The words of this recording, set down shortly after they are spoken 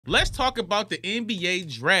Let's talk about the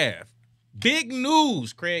NBA draft. Big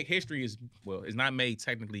news. Craig, history is not made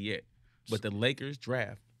technically yet, but the Lakers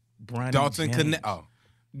draft Bronny Dalton James. Connect. Oh.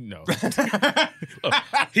 No. Look,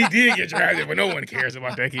 he did get drafted, but no one cares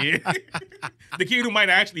about that kid. The kid who might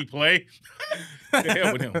actually play. The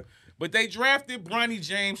hell with him. But they drafted Bronny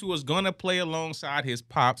James, who was going to play alongside his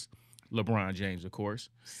pops, LeBron James, of course.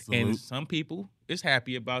 Salute. And some people is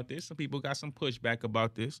happy about this. Some people got some pushback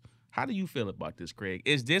about this. How do you feel about this, Craig?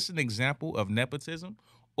 Is this an example of nepotism,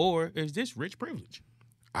 or is this rich privilege?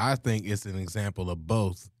 I think it's an example of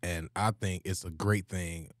both, and I think it's a great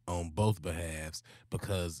thing on both behalves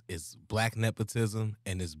because it's black nepotism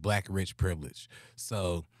and it's black rich privilege.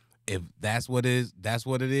 So if that's what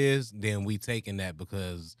it is, then we taking that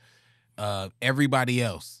because everybody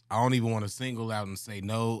else, I don't even want to single out and say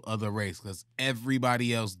no other race because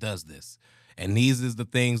everybody else does this. And these is the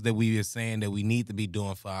things that we are saying that we need to be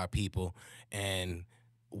doing for our people. And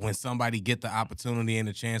when somebody get the opportunity and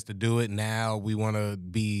the chance to do it, now we want to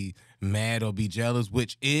be mad or be jealous,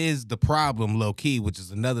 which is the problem, low key, which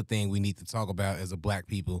is another thing we need to talk about as a black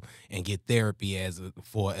people and get therapy as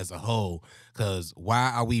a whole. Because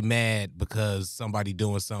why are we mad because somebody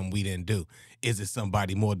doing something we didn't do? Is it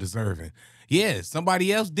somebody more deserving? Yeah,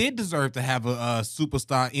 somebody else did deserve to have a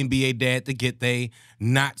superstar NBA dad to get they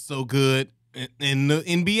not so good in the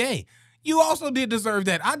NBA. You also did deserve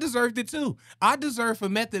that. I deserved it too. I deserve for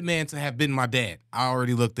Method Man to have been my dad. I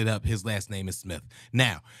already looked it up. His last name is Smith.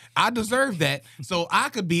 Now, I deserve that so I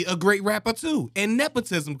could be a great rapper too. And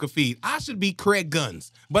nepotism could feed. I should be Craig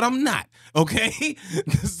Guns, but I'm not, okay?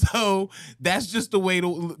 So that's just the way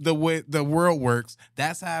the world works.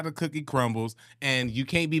 That's how the cookie crumbles. And you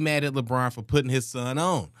can't be mad at LeBron for putting his son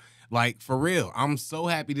on. Like, for real, I'm so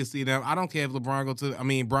happy to see them. I don't care if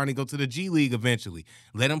Bronny go to the G League eventually.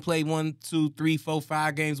 Let him play 1, 2, 3, 4,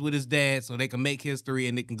 5 games with his dad so they can make history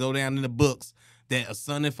and it can go down in the books that a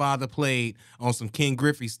son and father played on some King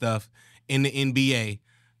Griffey stuff in the NBA.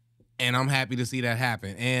 And I'm happy to see that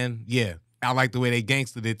happen. And, yeah, I like the way they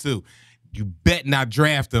gangstered it, too. You bet not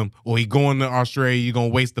draft him or he going to Australia, you're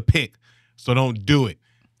going to waste the pick. So don't do it.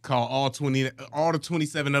 Call all the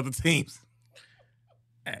 27 other teams.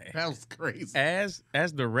 That was crazy. As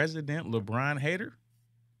the resident LeBron hater,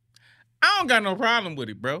 I don't got no problem with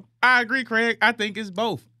it, bro. I agree, Craig. I think it's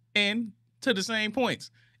both. And to the same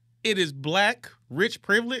points. It is black rich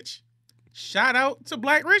privilege. Shout out to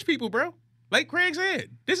black rich people, bro. Like Craig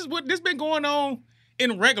said, this been going on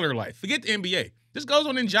in regular life. Forget the NBA. This goes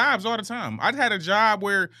on in jobs all the time. I had a job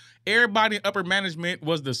where everybody in upper management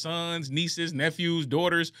was the sons, nieces, nephews,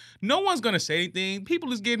 daughters. No one's going to say anything.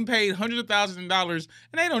 People is getting paid hundreds of thousands of dollars,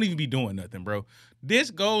 and they don't even be doing nothing, bro.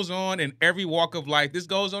 This goes on in every walk of life. This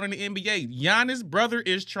goes on in the NBA. Giannis' brother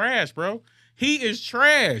is trash, bro. He is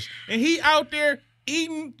trash. And he out there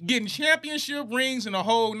eating, getting championship rings and the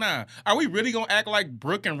whole nine. Are we really going to act like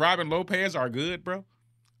Brooke and Robin Lopez are good, bro?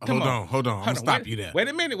 Hold on. I'm going to stop you there. Wait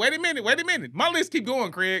a minute. My list keep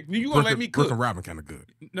going, Craig. You going to let me cook. Brooke and Robin kind of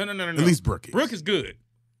good. No. At least Brooke is. Brooke is good.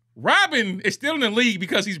 Robin is still in the league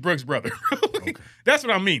because he's Brooke's brother. Okay. That's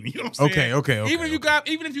what I mean. You know what I'm saying? Okay. Even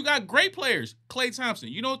if you got great players, Klay Thompson,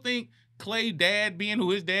 you don't think Klay dad being who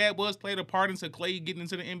his dad was played a part into Klay getting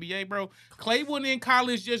into the NBA, bro? Klay wasn't in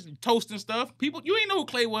college just toasting stuff. People, you ain't know who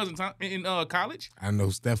Klay was in college. I know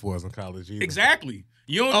Steph was in college either. Exactly.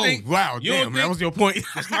 You don't think? Wow, damn, that was your point.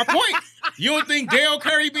 That's my point. You don't think Dale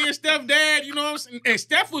Curry being Steph's dad, you know what I'm saying? And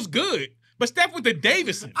Steph was good, but Steph was the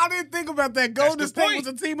Davison. I didn't think about that. Golden State was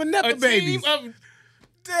a team of Nepo babies.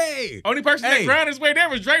 Dang. Only person that ground his way there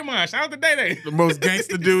was Draymond. Shout out to Day. The most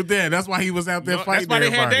gangster dude there. That's why he was out there fighting. That's why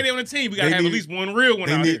they had Day on the team. We got to have at least one real one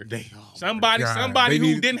out here. Somebody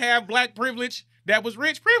who didn't have black privilege that was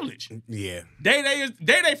rich privilege. Yeah. Day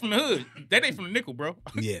from the hood. Day from the nickel, bro.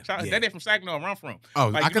 Yeah. Day from Saginaw, where I'm from. Oh,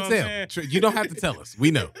 like, I can tell. You don't have to tell us. We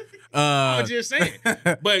know. I was just saying.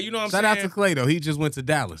 But you know what I'm saying? Shout out to Clay, though. He just went to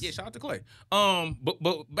Dallas. Yeah, shout out to Clay.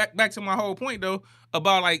 But back to my whole point, though,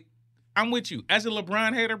 about, like, I'm with you. As a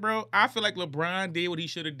LeBron hater, bro, I feel like LeBron did what he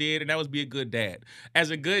should have did, and that was be a good dad. As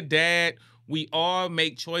a good dad, we all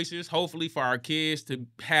make choices, hopefully, for our kids to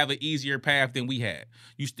have an easier path than we had.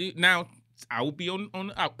 Now, I will be on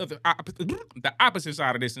the opposite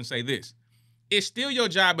side of this and say this. It's still your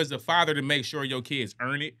job as a father to make sure your kids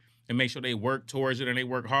earn it and make sure they work towards it and they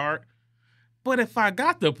work hard. But if I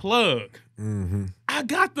got the plug, I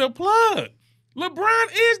got the plug. LeBron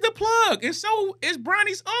is the plug, and so is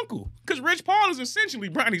Bronny's uncle. Because Rich Paul is essentially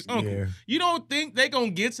Bronny's uncle. Yeah. You don't think they gonna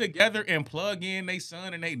get together and plug in their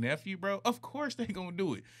son and their nephew, bro? Of course they gonna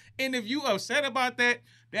do it. And if you upset about that,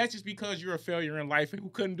 that's just because you're a failure in life and who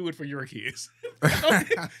couldn't do it for your kids. Because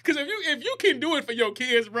if you can do it for your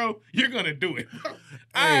kids, bro, you're gonna do it. Bro.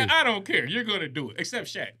 I don't care. You're gonna do it. Except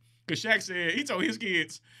Shaq. Because Shaq said he told his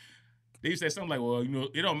kids, they said something like, well,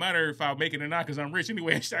 it don't matter if I make it or not because I'm rich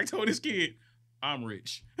anyway. And Shaq told his kid, I'm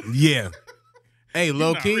rich. Yeah. Hey,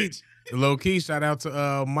 low key, shout out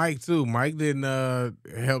to Mike too. Mike didn't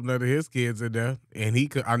help none of his kids in there, and he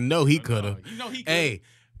could. I know he could have. He could. Hey,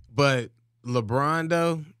 but LeBron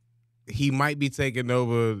though, he might be taking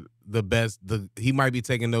over he might be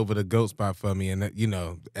taking over the GOAT spot for me, and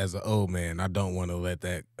as an old man, I don't want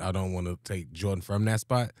to take Jordan from that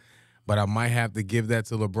spot. But I might have to give that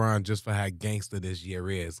to LeBron just for how gangster this year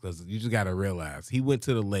is, because you just got to realize he went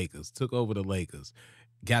to the Lakers, took over the Lakers,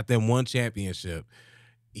 got them one championship,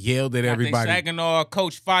 yelled at everybody. Saginaw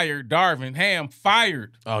coach fired, Darvin Ham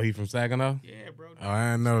fired. Oh, he from Saginaw? Yeah, bro. Oh,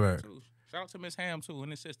 I didn't know that. Shout out to Miss Ham too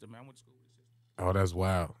and his sister, man. I went to school with his sister. Oh, that's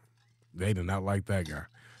wild. They did not like that guy.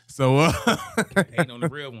 So hating on the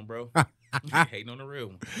real one, bro. Hating on the real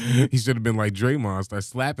one. He should have been like Draymond, start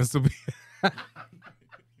slapping some people.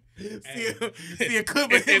 See a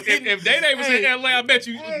clip of him. If Day was in LA, I bet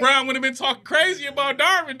you Brian would have been talking crazy about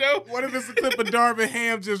Darvin, though. What if it's a clip of Darvin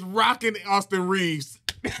Ham just rocking Austin Reeves?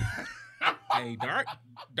 Hey, Darvin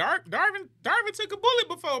took a bullet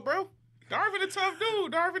before, bro. Darvin a tough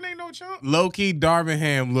dude. Darvin ain't no chump. Low-key, Darvin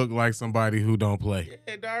Ham looked like somebody who don't play.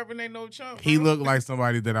 Yeah, Darvin ain't no chump, bro. He looked like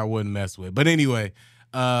somebody that I wouldn't mess with. But anyway,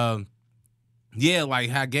 yeah, like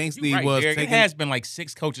how gangsta he was. It has been like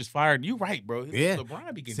 6 coaches fired. You right, bro. Yeah,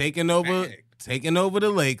 LeBron be taking over the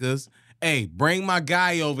Lakers. Hey, bring my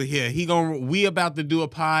guy over here. We about to do a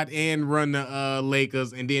pod and run the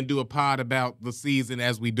Lakers, and then do a pod about the season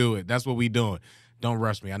as we do it. That's what we doing. Don't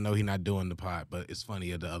rush me. I know he's not doing the pod, but it's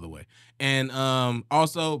funnier the other way. And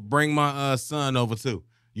also bring my son over too.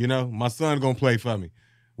 My son gonna play for me.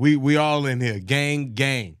 We all in here,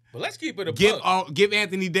 gang. But let's keep it a give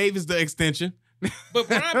Anthony Davis the extension. But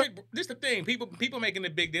Brian, this the thing. People making a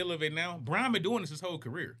big deal of it now. Brian been doing this his whole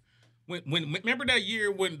career. When remember that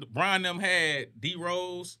year when Brian them had D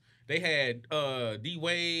Rose, they had D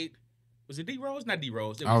Wade. Was it D Rose? Not D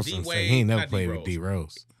Rose. It was D Wade. He ain't never played with D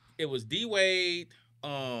Rose. It was D Wade. It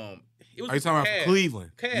was. Are you talking about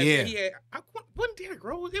Cleveland? Yeah. He had. Wasn't Derrick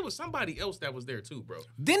Rose? It was somebody else that was there too, bro.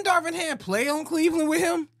 Didn't Darvin Ham play on Cleveland with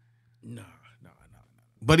him? No.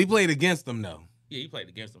 But he played against them though. Yeah, he played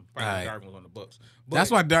against him. Probably Darvin was on the Bucks. But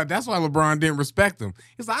that's why LeBron didn't respect him.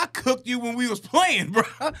 He's like, I cooked you when we was playing, bro.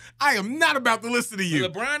 I am not about to listen to you.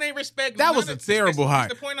 LeBron ain't respect. That was a terrible high.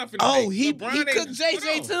 That's the point I'm finna make. He cooked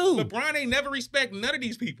JJ too. LeBron ain't never respect none of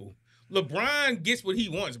these people. LeBron gets what he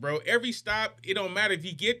wants, bro. Every stop, it don't matter. If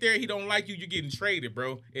you get there, he don't like you, you're getting traded,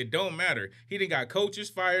 bro. It don't matter. He done got coaches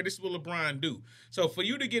fired. This is what LeBron do. So for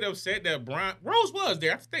you to get upset that Rose was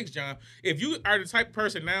there, thanks, John. If you are the type of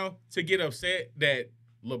person now to get upset that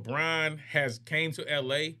LeBron has came to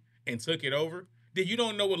LA and took it over, then you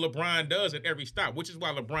don't know what LeBron does at every stop, which is why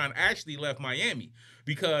LeBron actually left Miami.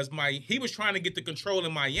 Because he was trying to get the control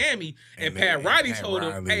in Miami, and Pat Riley told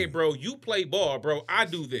him, hey, bro, you play ball, bro. I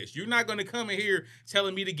do this. You're not going to come in here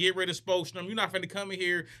telling me to get rid of Spoelstra. You're not going to come in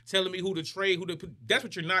here telling me who to trade, that's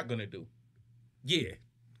what you're not going to do. Yeah.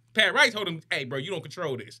 Pat Riley told him, hey, bro, you don't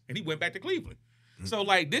control this. And he went back to Cleveland. Mm-hmm. So,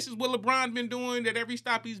 this is what LeBron been doing at every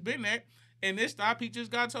stop he's been at. And this stop, he just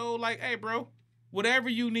got told, hey, bro, whatever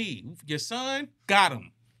you need. Your son, got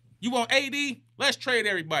him. You want AD? Let's trade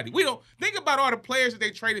everybody. We don't think about all the players that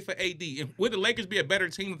they traded for AD. Would the Lakers be a better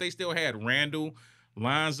team if they still had Randall,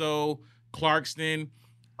 Lonzo, Clarkson,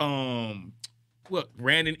 Brandon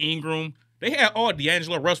Ingram? They had all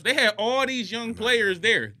D'Angelo Russell. They had all these young players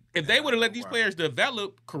there. If they would have let these players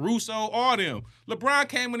develop, Caruso, all them, LeBron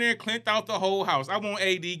came in there and cleaned out the whole house. I want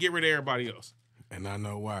AD, get rid of everybody else. And I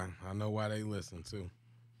know why. I know why they listen too.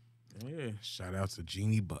 Yeah. Shout out to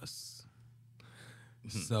Jeannie Buss.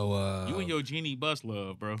 So you and your Jeannie Buss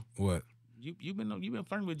love, bro. What? You've been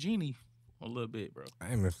flirting with Jeannie a little bit, bro.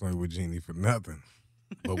 I ain't been flirting with Jeannie for nothing.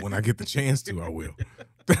 But when I get the chance to, I will.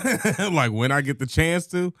 When I get the chance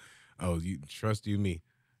to, you trust me.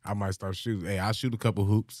 I might start shooting. Hey, I'll shoot a couple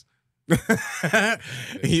hoops.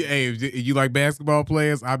 Hey, if you like basketball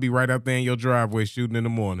players, I'll be right out there in your driveway shooting in the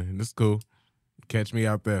morning. That's cool. Catch me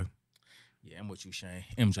out there. Yeah, I'm with you, Shane.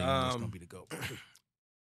 MJ is gonna be the GOAT.